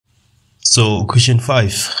So question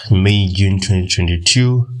 5, May, June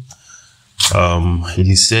 2022. It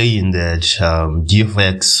is saying that g of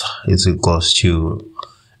x is equals to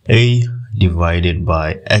a divided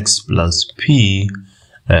by x plus p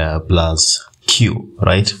plus q,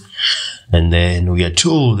 right? And then we are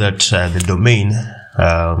told that the domain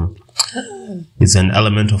is an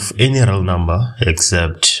element of any real number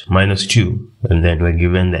except -2, and then we're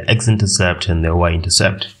given the x-intercept and the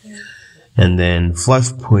y-intercept. And then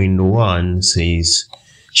 5.1 says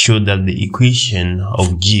show that the equation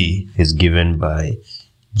of g is given by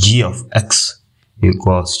g of x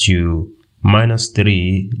equals to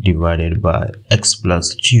 -3 divided by x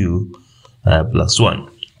plus 2 plus 1.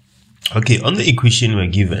 Okay, on the equation we're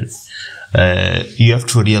given, you have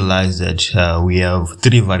to realize that we have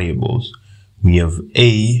 3 variables. We have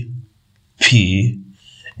a, p,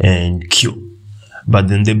 and q. But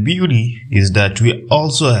then the beauty is that we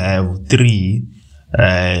also have 3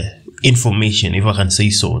 information, if I can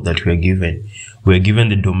say so, that we are given. We're given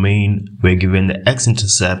the domain, we're given the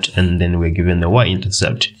x-intercept, and then we're given the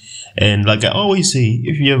y-intercept. And like I always say,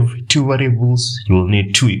 if you have 2 variables, you will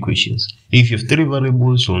need 2 equations. If you have 3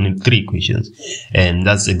 variables, you will need 3 equations. And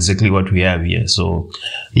that's exactly what we have here. So,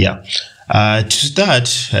 yeah. To start,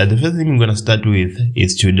 the first thing I'm going to start with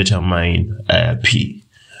is to determine p.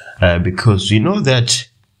 Because we know that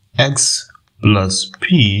x plus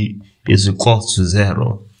p is equal to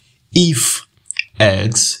 0 if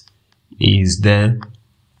x is the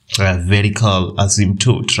vertical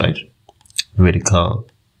asymptote, right? Vertical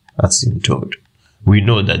asymptote. We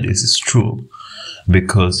know that this is true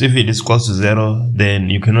because if it is equal to 0,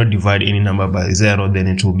 then you cannot divide any number by 0, then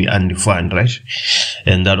it will be undefined, right?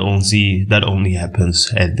 And that only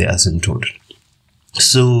happens at the asymptote.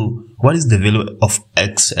 So what is the value of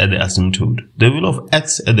x at the asymptote? The value of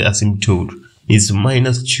x at the asymptote is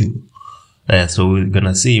 -2. So we're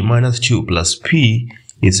gonna say -2 plus p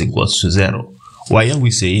is equals to 0. Why are we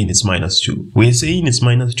saying it's -2? We're saying it's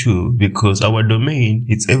 -2 because our domain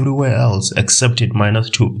is everywhere else except at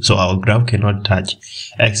 -2. So our graph cannot touch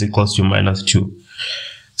x equals to -2.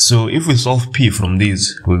 So if we solve p from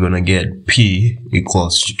this, we're gonna get p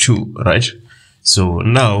equals to 2, right? So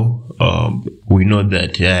now we know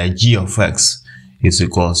that g of x is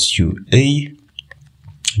equals to a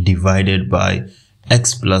divided by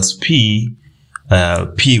x plus p.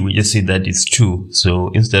 P, we just say that it's 2. So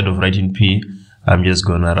instead of writing p, I'm just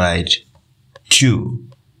gonna write 2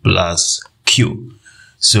 plus q.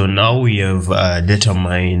 So now we have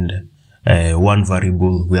determined 1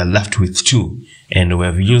 variable. We are left with 2, and we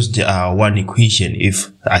have used one equation, if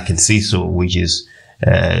I can say so, which is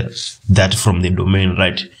that from the domain,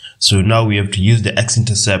 right? So now we have to use the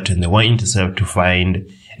x-intercept and the y-intercept to find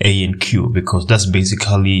a and q, because that's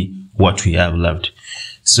basically what we have left.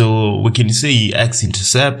 So we can say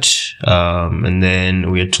x-intercept, and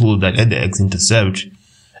then we are told that at the x-intercept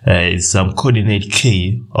is some coordinate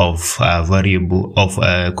k of variable of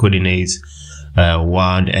coordinates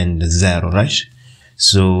 1 and 0, right?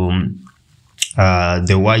 So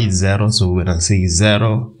the y is 0, so we're gonna say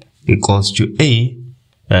 0 equals to a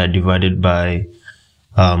divided by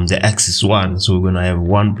the x is 1, so we're gonna have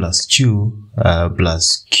 1 plus 2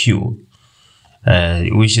 plus q,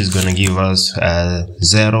 which is gonna give us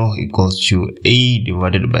 0 equals to a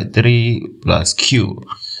divided by 3 plus q.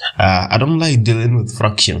 I don't like dealing with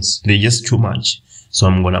fractions, they're just too much, so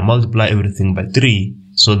I'm gonna multiply everything by 3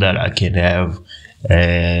 so that I can have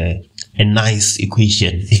a nice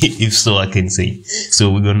equation, if so I can say. So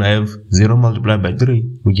we're gonna have 0 multiplied by 3,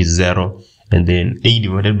 which is 0, and then a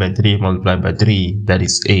divided by 3 multiplied by 3, that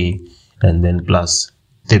is a, and then plus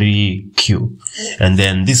 3q. And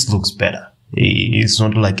then this looks better. It's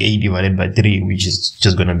not like a divided by 3, which is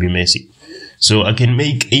just gonna be messy. So I can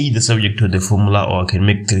make a the subject to the formula, or I can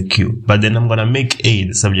make 3q. But then I'm gonna make a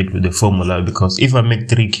the subject to the formula, because if I make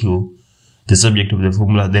 3q the subject of the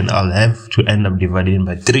formula, then I'll have to end up dividing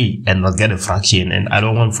by 3 and I'll get a fraction, and I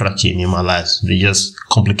don't want fraction in my life. They just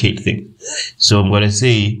complicate things. So I'm going to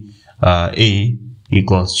say a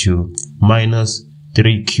equals to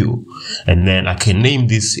 -3q, and then I can name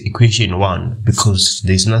this equation 1 because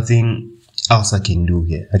there's nothing else I can do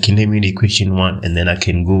here. I can name it equation 1, and then I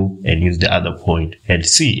can go and use the other point and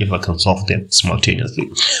see if I can solve them simultaneously.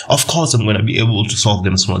 Of course, I'm going to be able to solve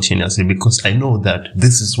them simultaneously because I know that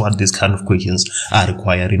this is what these kind of questions are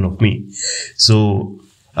requiring of me. So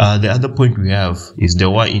the other point we have is the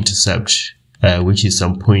y-intercept, which is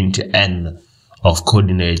some point n of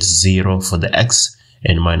coordinates 0 for the x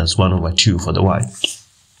and -1/2 for the y.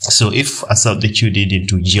 So if I substitute it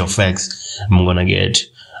into g of x, I'm going to get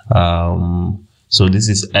so this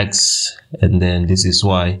is x and then this is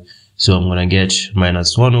y. So I'm gonna get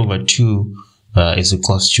minus 1 over 2 is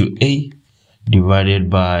equals to a divided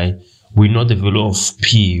by, we know the value of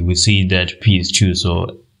p, we see that p is 2,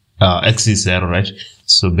 so x is 0, right?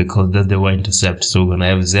 So because that's the y-intercept, so we're gonna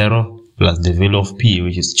have 0 plus the value of p,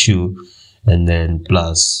 which is 2, and then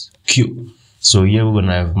plus q. So here we're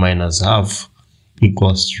gonna have minus half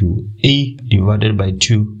equals to a divided by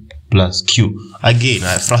 2 plus q. Again,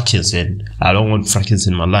 I have fractions and I don't want fractions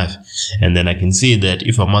in my life. And then I can see that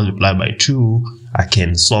if I multiply by 2, I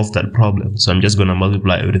can solve that problem. So I'm just gonna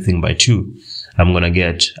multiply everything by 2. I'm gonna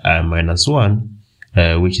get minus 1,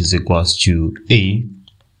 which is equals to a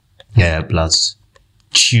plus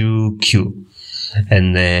 2q.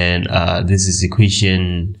 And then this is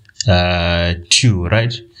equation 2,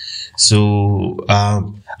 right? So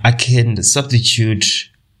I can substitute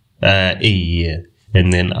a here,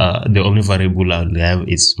 and then the only variable I have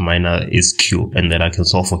is q, and then I can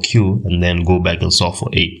solve for q and then go back and solve for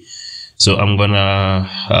a. So I'm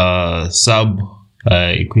gonna sub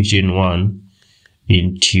equation 1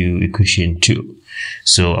 into equation 2.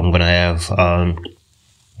 So I'm gonna have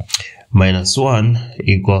minus 1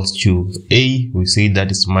 equals to a, we say that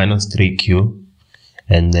is minus 3q,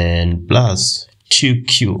 and then plus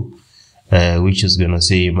 2q, which is gonna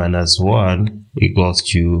say minus 1 equals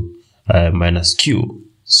to minus q.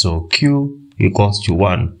 So q equals to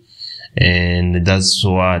 1, and that's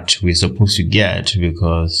what we're supposed to get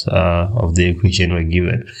because of the equation we're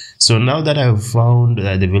given. So now that I've found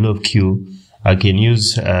the value of q, I can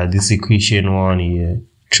use this equation 1 here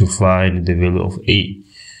to find the value of a.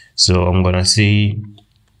 So I'm gonna say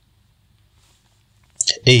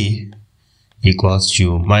a equals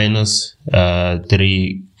to minus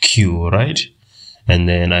 3q, right? And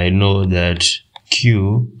then I know that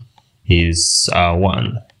q is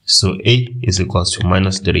 1. So a is equals to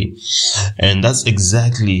minus 3. And that's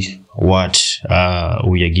exactly what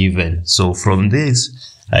we are given. So from this,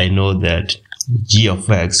 I know that g of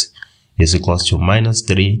x is equals to minus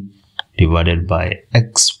 3 divided by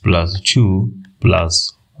x plus 2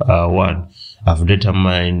 plus 1. I've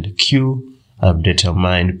determined q, I've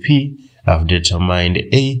determined p, I've determined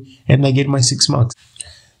a, and I get my 6 marks.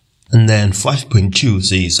 And then 5.2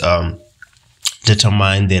 says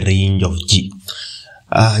determine the range of g.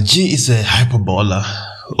 G is a hyperbola,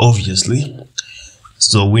 obviously.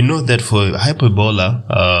 So we know that for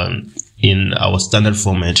hyperbola, in our standard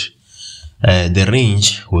format, the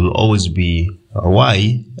range will always be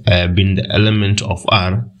y being the element of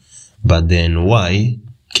r, but then y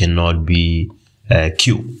cannot be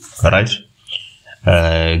q, right?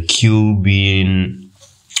 Q being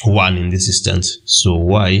 1 in this instance, so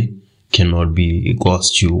y cannot be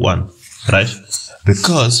equals to 1, right?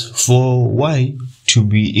 Because for y to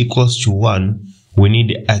be equals to 1, we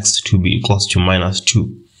need x to be equals to minus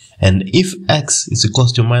 2. And if x is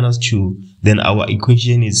equals to minus 2, then our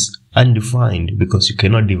equation is undefined because you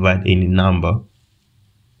cannot divide any number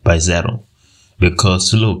by 0.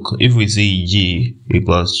 Because look, if we say g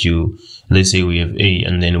equals to, let's say we have a,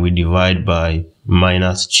 and then we divide by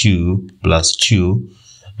minus 2 plus 2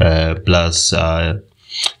 plus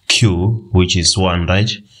q, which is 1,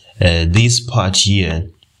 right? This part here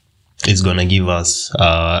is gonna give us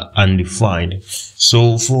undefined.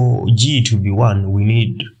 So for g to be 1, we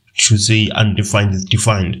need to say undefined is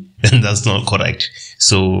defined, and that's not correct.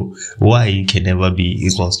 So y can never be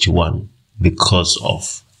equals to 1 because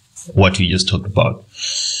of what we just talked about.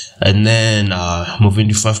 And then moving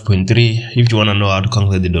to 5.3, if you want to know how to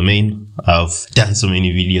calculate the domain, I've done so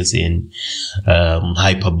many videos in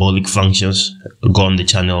hyperbolic functions. Go on the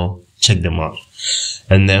channel, check them out.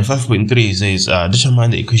 And then 5.3 says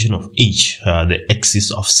determine the equation of h, the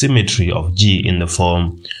axis of symmetry of g in the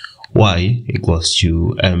form y equals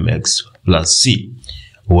to mx plus c,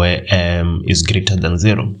 where m is greater than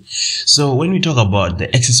 0. So when we talk about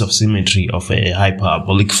the axis of symmetry of a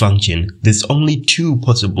hyperbolic function, there's only 2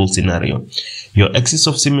 possible scenarios. Your axis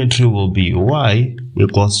of symmetry will be y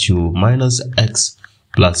equals to minus x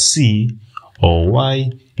plus c, or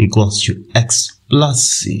y equals to x plus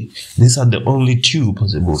c. These are the only 2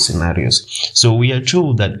 possible scenarios. So we are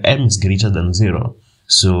told that m is greater than 0.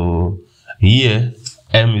 So here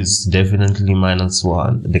m is definitely minus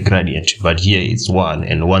 1, the gradient, but here it's 1,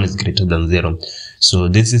 and 1 is greater than 0. So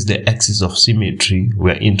this is the axis of symmetry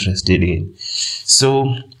we're interested in.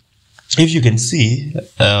 So if you can see,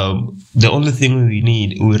 the only thing we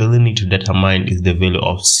really need to determine is the value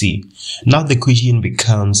of c. Now the question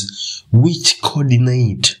becomes, which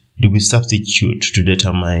coordinate do we substitute to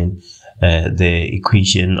determine the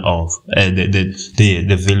equation of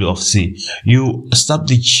the value of C. You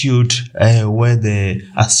substitute where the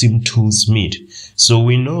asymptotes meet. So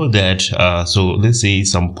we know that, so let's say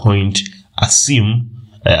some point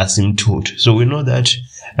asymptote. So we know that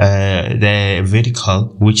the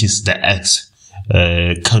vertical, which is the x,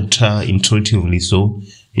 counterintuitively so,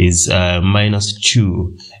 is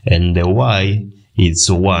 -2, and the y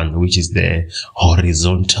is 1, which is the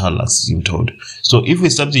horizontal asymptote. So if we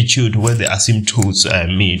substitute where the asymptotes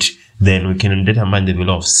meet, then we can determine the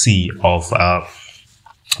value of C of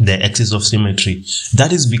the axis of symmetry.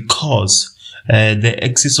 That is because the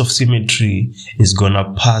axis of symmetry is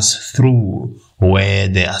gonna pass through where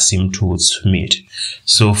the asymptotes meet.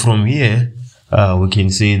 So from here, we can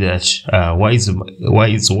say that y is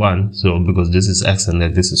 1. So because this is x and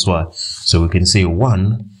then this is y, so we can say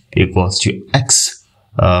 1 equals to x.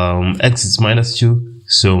 X is -2,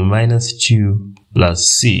 so -2 plus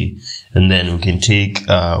c, and then we can take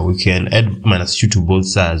we can add -2 to both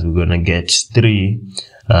sides. We're gonna get 3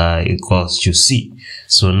 equals to c.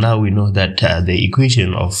 So now we know that the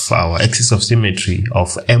equation of our axis of symmetry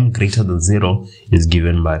of m greater than 0 is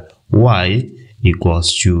given by y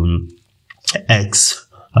equals to x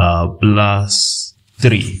plus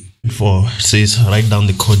 3. 4 says write down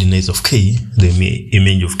the coordinates of k, the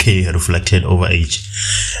image of k reflected over h.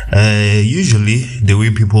 Usually the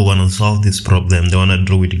way people want to solve this problem, they want to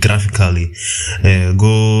draw it graphically.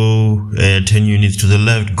 Go 10 units to the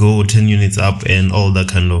left, go 10 units up, and all that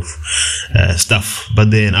kind of stuff.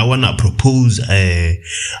 But then I want to propose a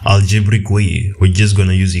algebraic way. We're just going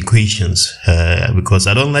to use equations because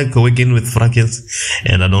I don't like working with fractions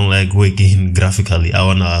and I don't like working graphically. I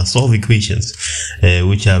want to solve equations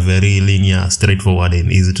which are very linear, straightforward,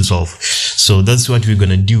 and easy to solve. So that's what we're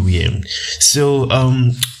gonna do here. So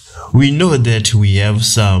we know that we have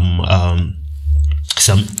some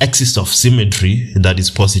axis of symmetry that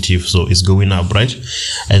is positive, so it's going up, right?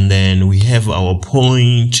 And then we have our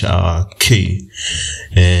point k,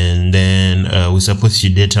 and then we're supposed to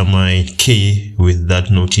determine k with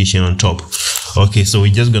that notation on top. Okay, so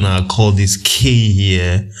we're just gonna call this k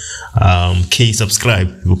here k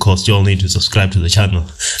subscribe, because you all need to subscribe to the channel.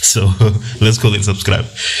 So let's call it subscribe.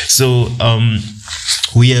 So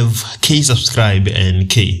we have k subscribe and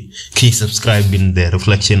k subscribe in the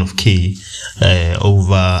reflection of k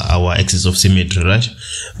over our axis of symmetry, right?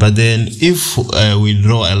 But then if we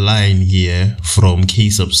draw a line here from k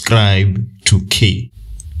subscribe to k,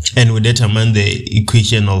 and we determine the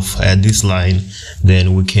equation of this line,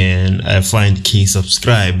 then we can find k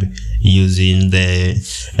subscribe using the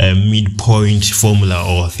midpoint formula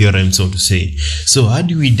or theorem, so to say. So how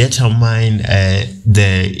do we determine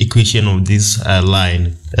the equation of this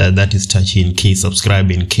line that is touching k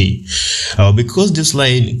subscribe in k? Because this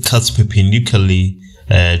line cuts perpendicularly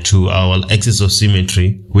to our axis of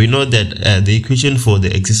symmetry, we know that the equation for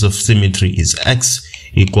the axis of symmetry is x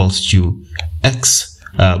equals to x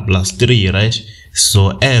plus 3, right?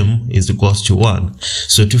 So m is equals to 1.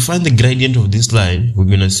 So to find the gradient of this line, we're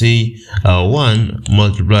gonna say 1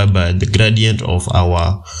 multiplied by the gradient of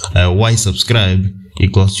our y subscribe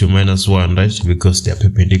equals to -1, right? Because they are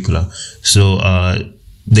perpendicular. So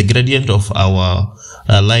the gradient of our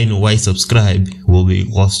line y subscribe will be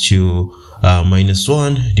equals to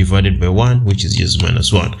 -1 divided by 1, which is just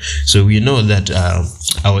 -1. So we know that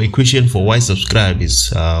our equation for y subscribe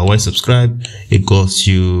is y subscribe equals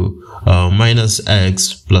to minus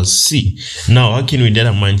x plus c. Now how can we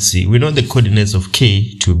determine c? We know the coordinates of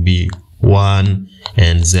k to be 1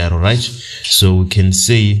 and 0, right? So we can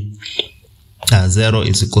say 0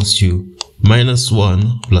 is equals to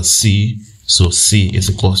 -1 plus c, so c is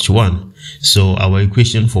equals to 1. So our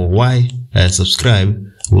equation for y subscribe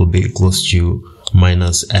will be equals to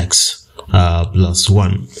minus x plus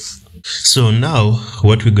 1. So now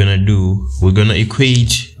what we're gonna do, we're gonna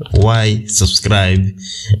equate y subscribe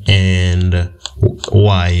and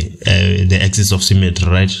y, the axis of symmetry,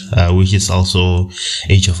 right? Which is also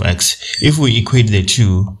h of x. If we equate the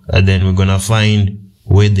two, then we're gonna find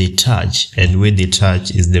where they touch, and where they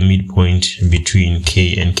touch is the midpoint between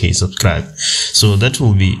k and k subscribe. So that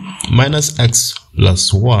will be minus x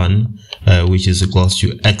plus 1, which is equals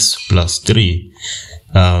to x plus 3.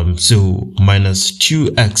 So minus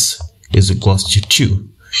 2x is equals to 2.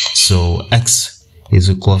 So x is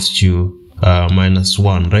equals to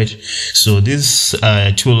 -1, right? So these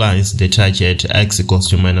two lines, they touch at x equals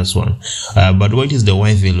to -1. But what is the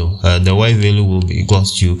y value? The y value will be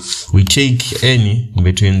equals to, we take any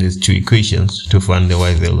between these two equations to find the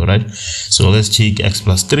y value, right? So let's take x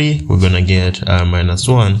plus 3. We're gonna get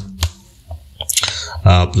 -1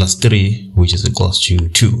 plus 3, which is equals to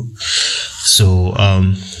 2. So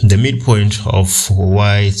the midpoint of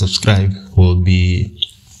y subscribe will be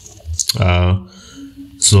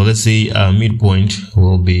so let's say midpoint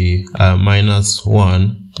will be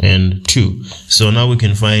 -1 and 2. So now we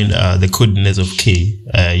can find the coordinates of k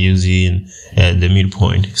using the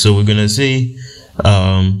midpoint. So we're gonna say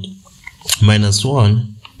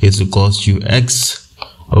 -1 is equals to x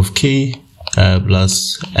of k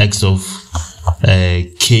plus x of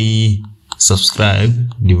k subscribe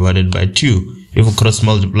divided by 2. If we cross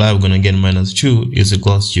multiply, we're gonna get -2 is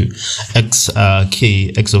equals to x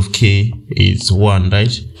of k is 1,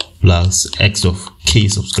 right? Plus x of k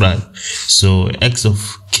subscribe. So x of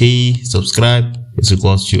k subscribe is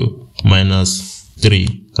equals to -3,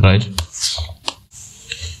 right?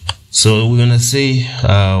 So we're gonna say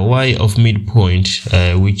y of midpoint,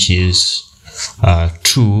 which is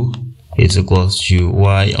 2, is equals to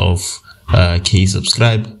y of k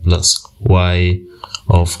subscribe plus y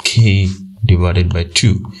of k divided by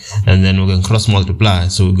 2, and then we're going to cross multiply.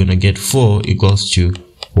 So we're going to get 4 equals to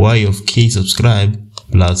y of k subscribe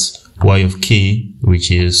plus y of k, which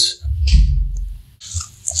is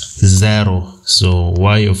 0. So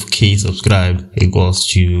y of k subscribe equals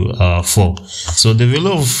to 4. So the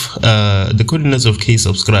value of the coordinates of k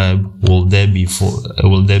subscribe will there be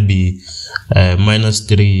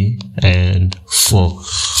 -3 and 4.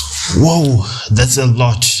 Whoa, that's a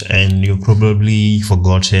lot, and you've probably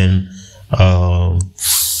forgotten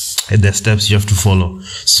the steps you have to follow.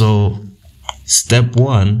 So step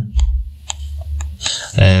 1,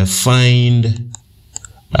 find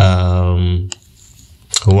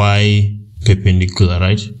y perpendicular,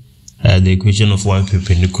 right? The equation of y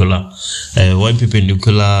perpendicular,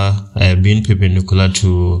 being perpendicular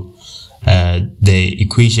to the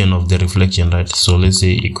equation of the reflection, right? So let's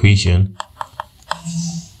say equation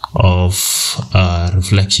of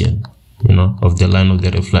reflection, of the line of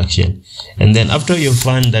the reflection. And then after you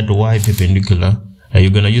find that y perpendicular,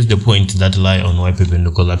 you're going to use the point that lie on y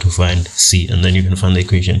perpendicular to find c, and then you can find the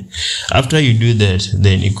equation. After you do that,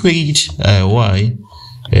 then equate y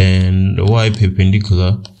and y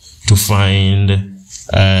perpendicular to find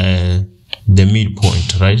the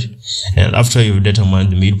midpoint, right? And after you've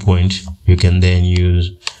determined the midpoint, you can then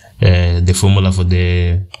use the formula for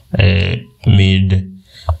the midpoint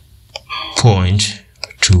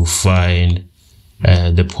to find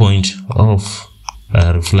the point of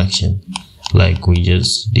reflection, like we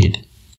just did.